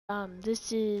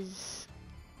This is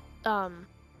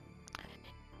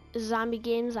zombie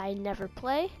games I never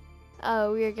play.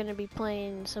 We are gonna be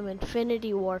playing some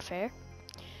Infinity Warfare.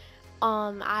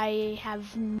 I have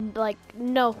like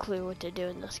no clue what to do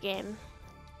in this game.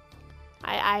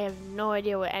 I have no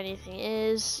idea what anything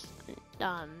is.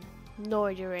 No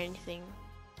idea what anything.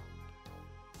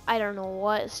 I don't know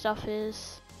what stuff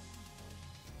is.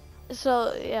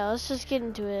 So yeah, let's just get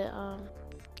into it.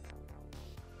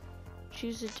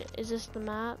 Choose it. Is this the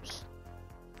maps?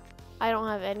 I don't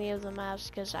have any of the maps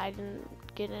because I didn't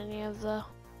get any of the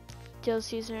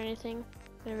DLCs or anything.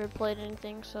 Never played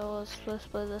anything, so let's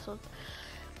play this one.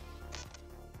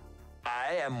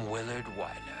 I am Willard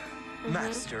Wyler,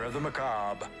 master of the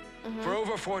macabre. For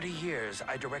over 40 years,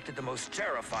 I directed the most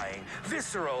terrifying,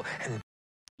 visceral, and...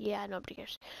 Yeah, nobody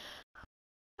cares.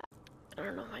 I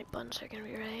don't know if my buttons are gonna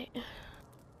be right.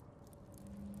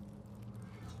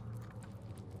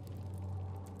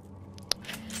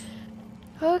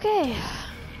 Okay.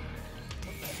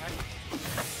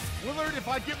 Willard, if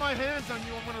I get my hands on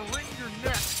you, I'm gonna wring your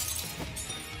neck.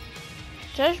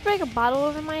 Did I just break a bottle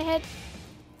over my head?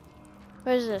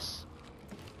 What is this?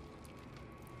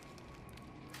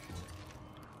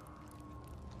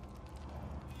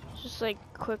 Just like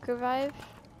quick revive?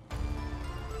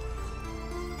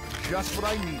 Just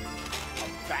what I need.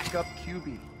 A backup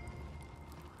QB.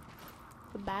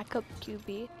 A backup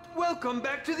QB. Welcome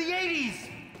back to the 80s!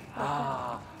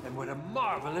 Ah, and what a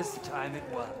marvelous time it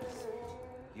was.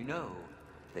 You know,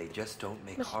 they just don't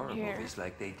make horror movies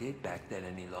like they did back then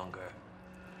any longer.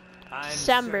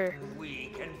 December,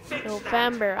 We can fix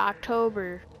November,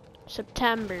 October,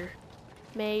 September,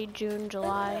 May, June,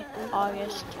 July,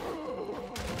 August.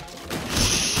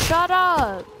 Shut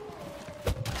up!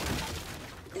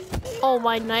 Oh,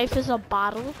 my knife is a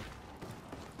bottle?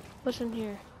 What's in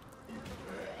here?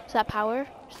 Is that power?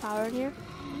 Is power in here?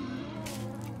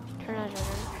 Turn on, turn on.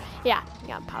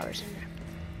 Yeah, power's in there.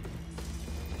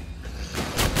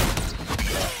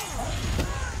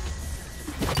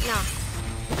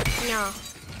 No.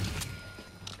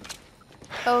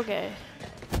 Okay.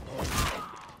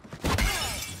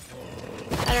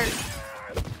 I don't...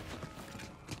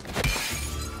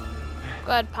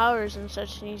 Glad power's in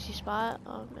such an easy spot.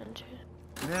 Oh, man.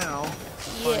 Now,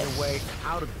 find a way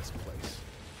out of this place.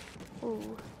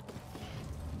 Ooh.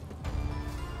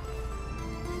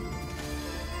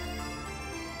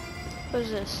 What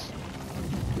is this?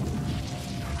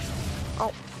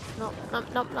 Oh, no.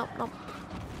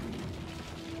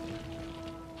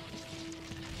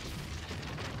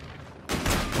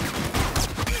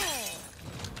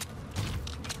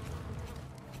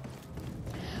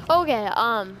 Okay,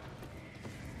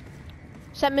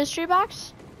 is that mystery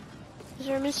box? Is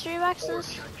there a mystery box in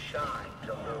this?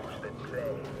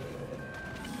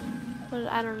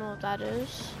 I don't know what that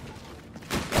is.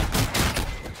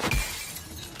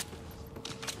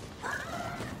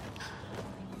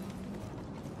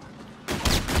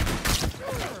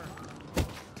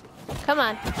 Come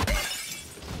on.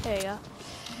 There you go.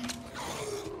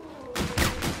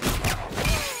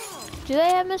 Do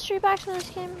they have mystery box in this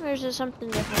game, or is it something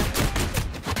different?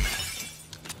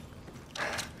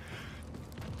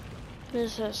 What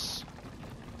is this?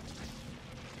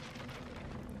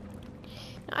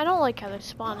 I don't like how they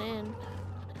spawn in.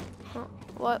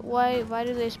 Why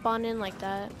do they spawn in like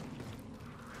that?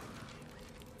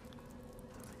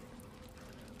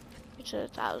 It's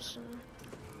 1,000.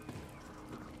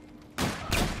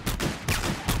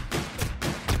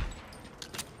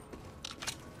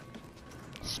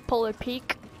 Polar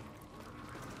Peak.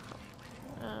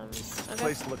 This Okay.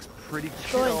 place looks pretty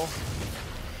chill.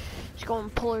 Let's go on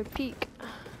Polar Peak. I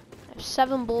have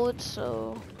 7 bullets,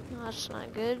 so that's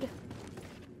not good.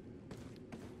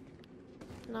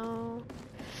 No.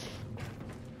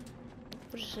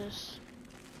 What is this?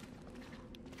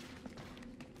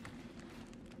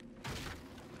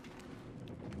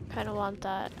 Kinda want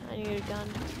that. I need a gun.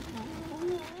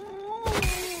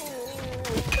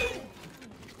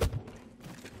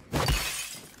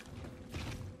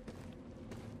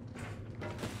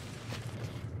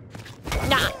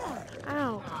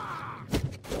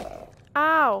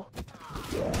 Ow.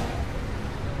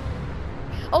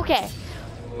 Okay.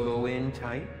 Go in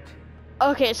tight.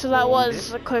 Okay, so that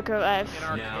was a quick revive.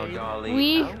 Now, dolly.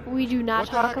 We do not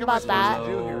talk about that.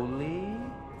 Slowly.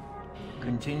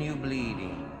 Continue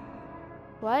bleeding.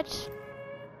 What?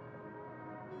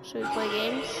 Should we play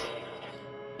games?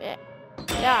 Yeah.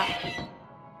 Yeah.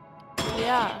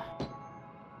 Yeah.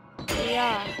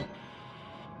 Yeah.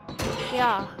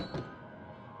 Yeah.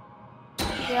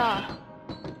 Yeah.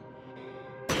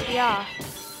 Yeah.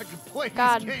 I can play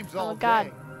God. these games all Oh God.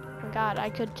 day. Oh God, I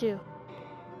could too.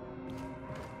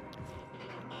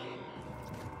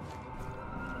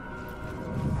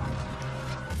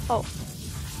 Oh.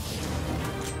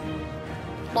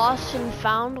 Lost and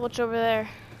found? What's over there?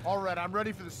 All right, I'm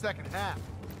ready for the second half.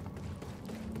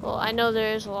 Well, I know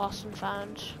there is a lost and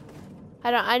found.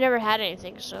 I never had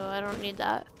anything, so I don't need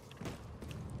that.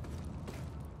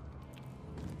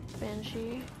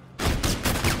 Banshee.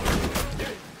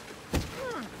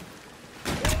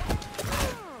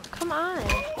 Come on.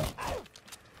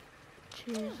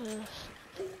 Jesus.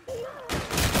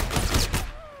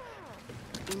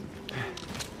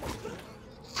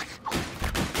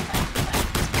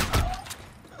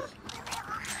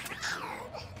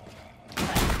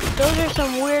 Those are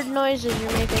some weird noises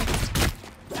you're making.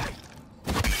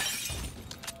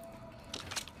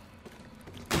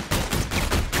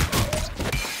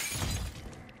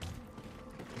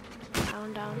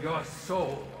 Down. Your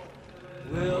soul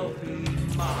will be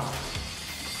mine.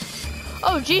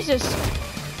 Oh, Jesus!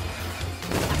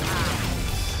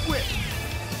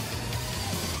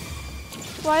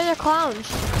 Why are there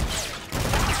clowns?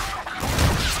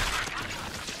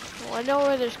 Well, I know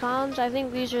where there's clowns. I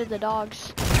think these are the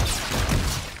dogs.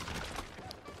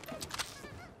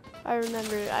 I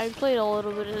remember, I played a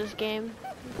little bit of this game,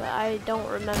 but I don't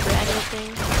remember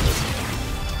anything.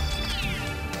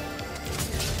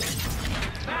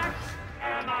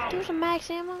 There's a max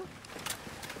ammo?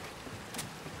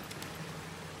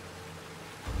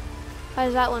 Why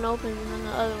is that one open and then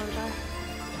the other ones are?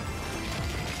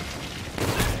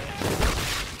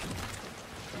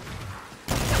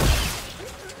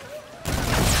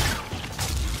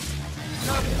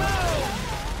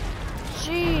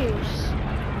 Jeez.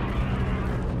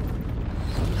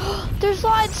 There's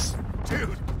lights!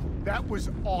 Dude, that was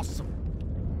awesome.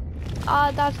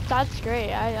 That's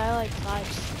great. I like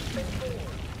lights.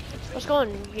 Let's go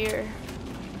in here.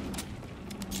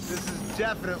 This is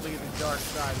definitely the dark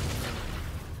side of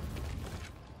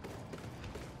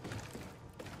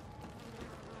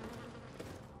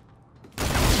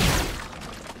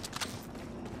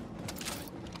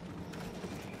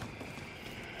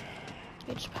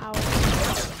the It's power.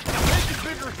 Making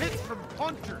bigger hits from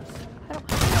hunters.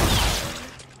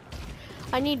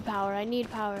 I need power. I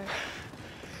need power.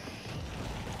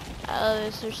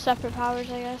 Is there separate powers,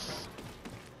 I guess?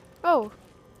 Oh.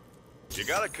 You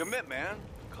gotta commit, man.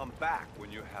 Come back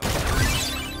when you have.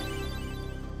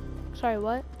 Sorry,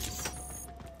 what?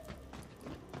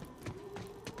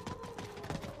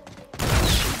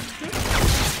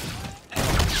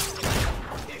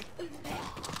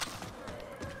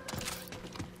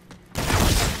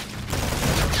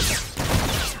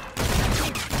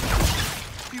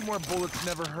 A few more bullets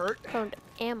never hurt. Found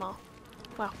ammo.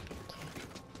 Wow.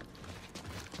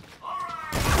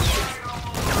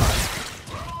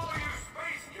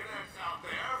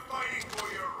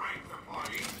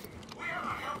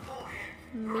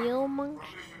 Meal monk?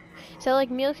 Is that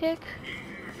like meal kick?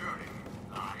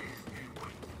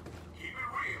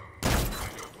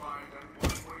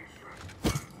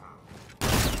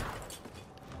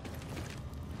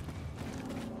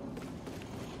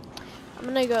 I'm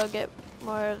gonna go get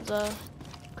more of the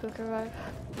quick revive.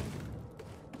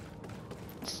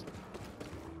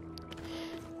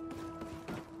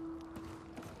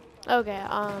 Okay,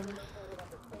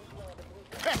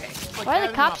 Hey, it's like why are the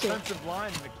having cops an here? offensive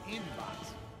line in a candy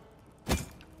box.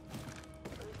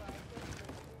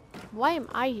 Why am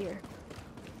I here?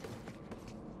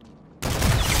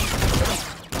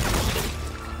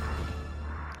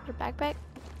 Your backpack?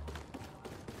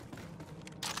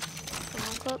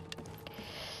 Clip.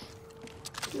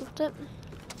 Used it.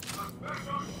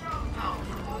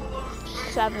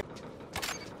 7.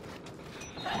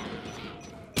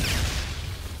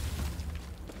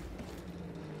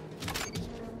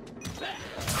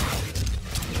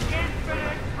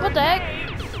 What the heck?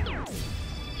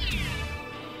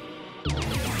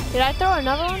 Did I throw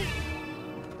another one?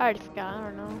 I already forgot, I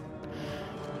don't know.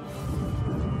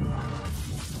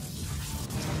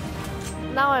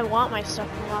 Now I want my stuff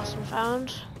from Lost and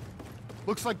Found.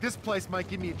 Looks like this place might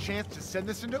give me a chance to send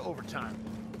this into overtime.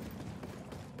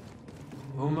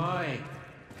 Oh my.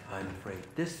 I'm afraid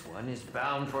this one is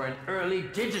bound for an early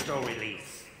digital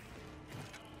release.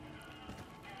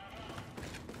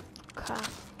 Okay.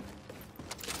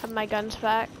 Have my guns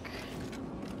back.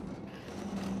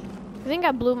 I think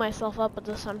I blew myself up with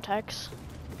the Semtex.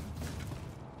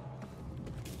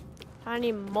 I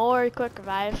need more quick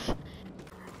revive. Zip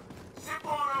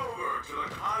on over to the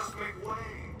Cosmic Wave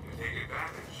to take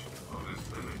advantage of this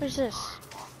limited. What is this?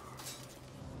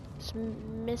 It's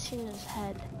missing his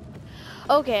head.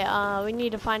 Okay, we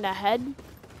need to find a head.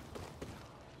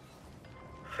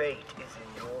 Fate is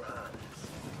in your hands.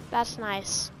 That's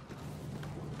nice.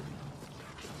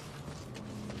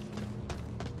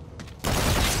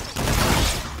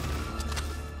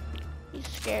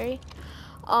 scary.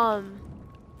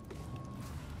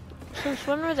 Since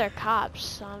when were there cops,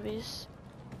 zombies?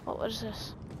 What is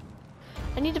this?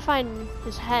 I need to find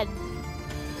his head.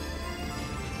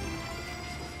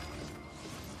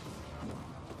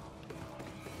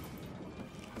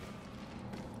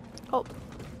 Oh,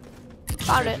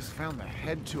 found I it. just found the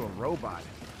head to a robot.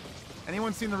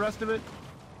 Anyone seen the rest of it?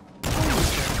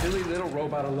 Silly little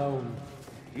robot alone.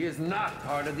 He is not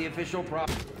part of the official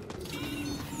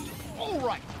All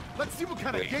right, let's see what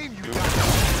kind of game you got.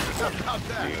 How about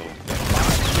that?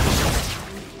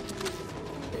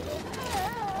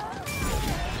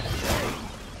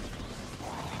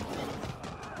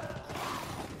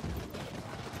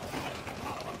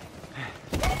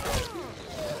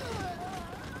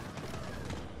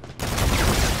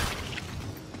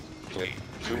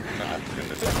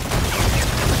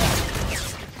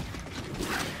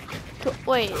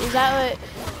 Wait, is that what?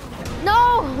 No!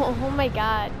 Oh my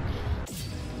god.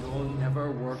 You'll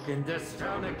never work in this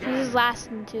town again. This is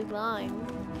lasting too long.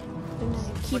 I'm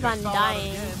just keep on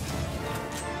dying.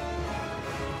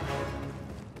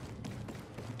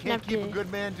 Can't keep a good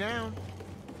man down.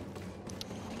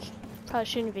 Probably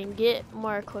shouldn't even get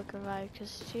more quick revive,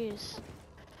 because jeez.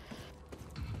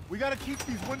 We gotta keep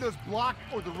these windows blocked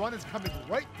or the run is coming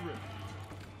right through.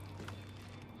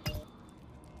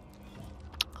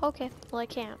 Okay, well I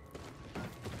can't.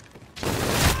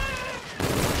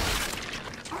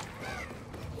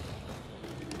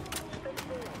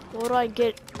 What do I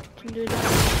get to do that?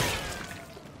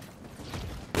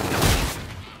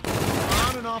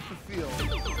 On and off the field,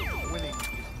 winning.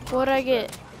 What do I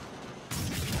get?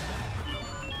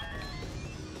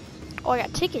 Oh, I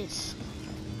got tickets.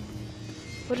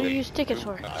 What do you use tickets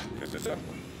for?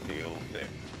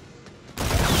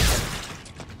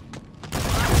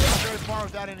 Very far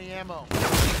without any ammo.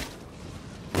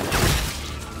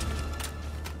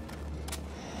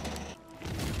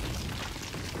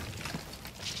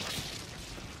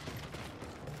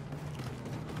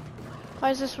 Why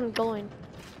is this one going?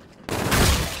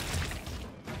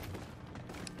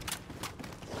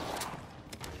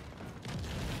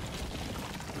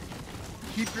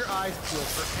 Keep your eyes peeled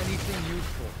for anything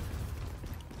useful.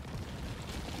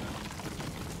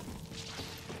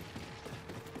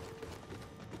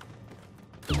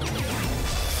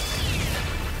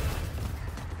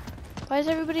 Why is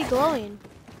everybody glowing?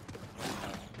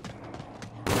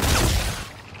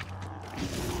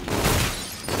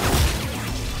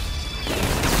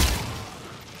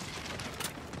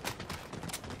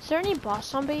 Is there any boss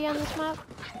zombie on this map?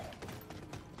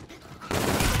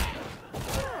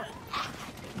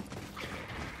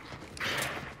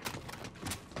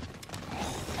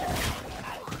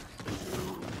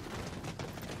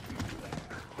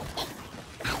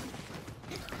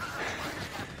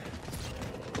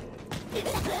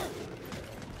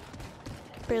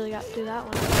 Barely got through that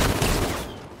one.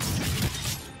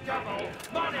 Double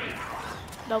money!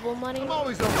 Double money? I'm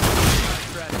always open to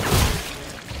strategy.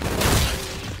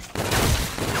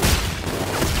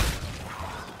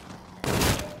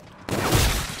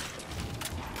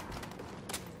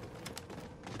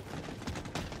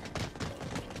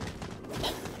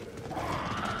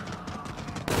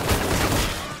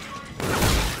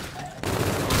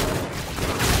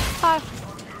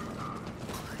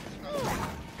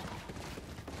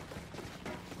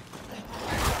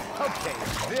 Okay,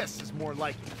 this is more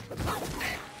like it.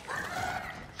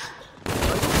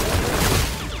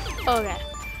 Okay.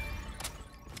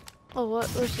 Oh,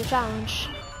 what was the challenge?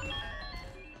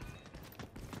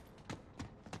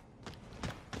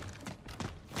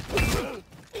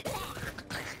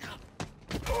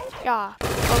 Yeah,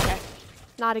 okay.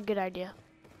 Not a good idea.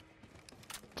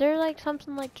 Is there like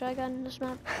something like Dragon in this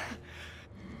map?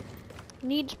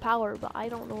 Needs power, but I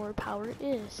don't know where power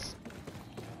is.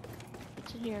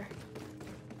 What's in here?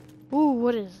 Ooh,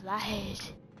 what is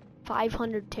that?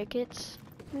 500 tickets?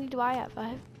 How many do I have? I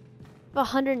have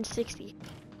 160.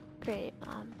 Great.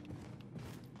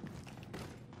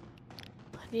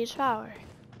 Needs power.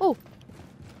 Oh,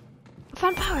 I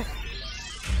found power.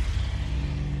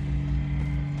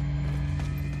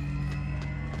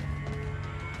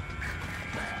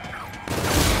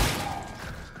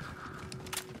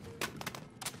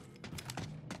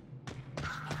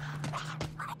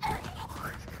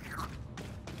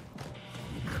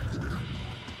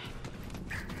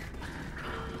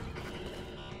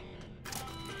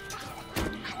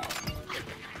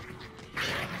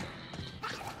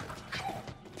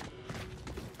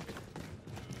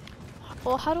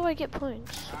 Well, how do I get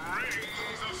points?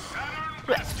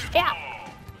 Yeah,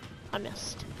 I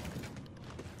missed.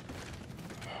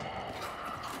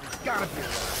 Gotta be.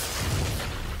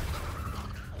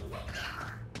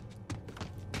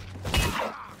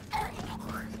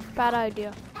 Bad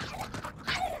idea.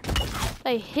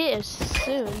 They hit us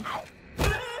soon.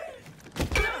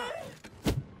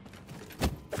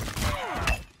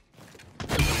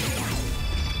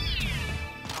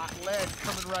 Hot lead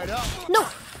coming right up. No!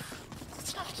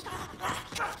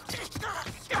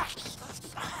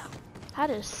 That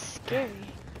is scary.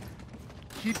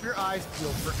 Keep your eyes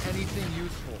peeled for anything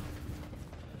useful.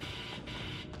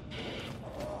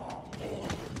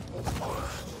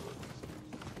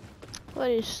 What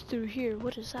is through here?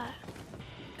 What is that?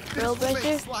 This Rail will make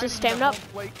breaker? sliding Just stand up. down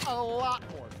the lake a lot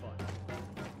more fun.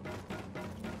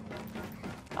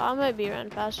 Oh, I might be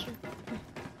run faster.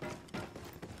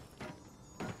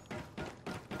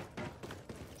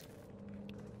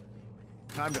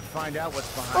 Time to find out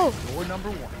what's behind door number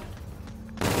 1.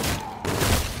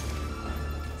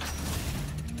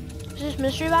 Is this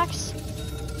mystery box?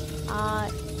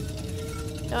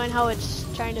 Knowing how it's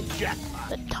trying to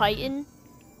the Titan.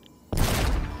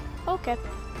 Okay,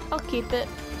 I'll keep it.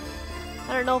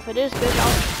 I don't know if it is good.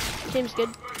 Seems good.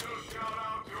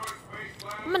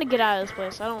 I'm gonna get out of this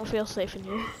place. I don't feel safe in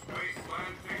here.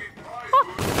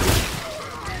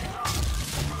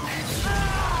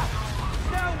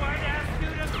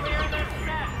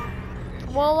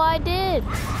 Well, I did.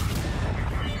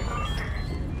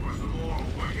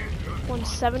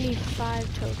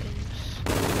 175 tokens.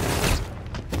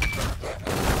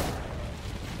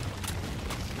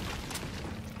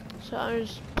 So our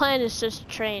plan is just to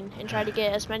train and try to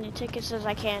get as many tickets as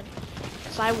I can.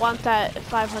 So I want that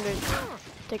 500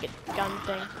 ticket gun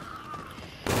thing.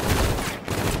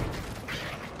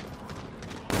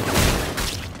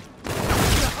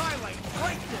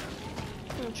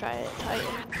 I'm gonna try it Titan.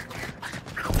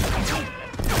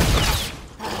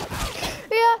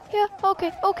 Yeah,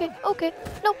 okay.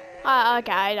 No,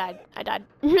 okay, I died.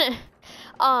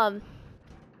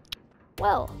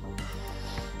 Well,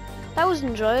 that was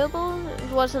enjoyable.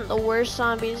 It wasn't the worst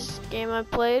zombies game I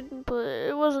played, but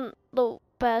it wasn't the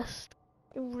best.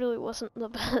 It really wasn't the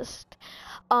best.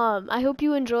 I hope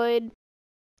you enjoyed.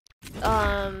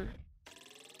 I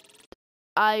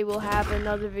will have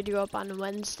another video up on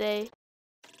Wednesday.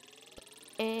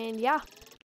 And yeah,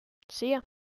 see ya.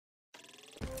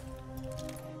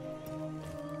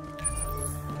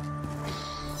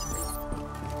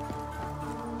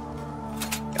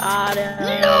 Got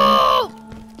him. No!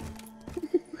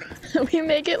 We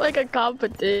make it like a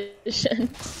competition.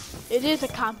 It is a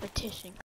competition.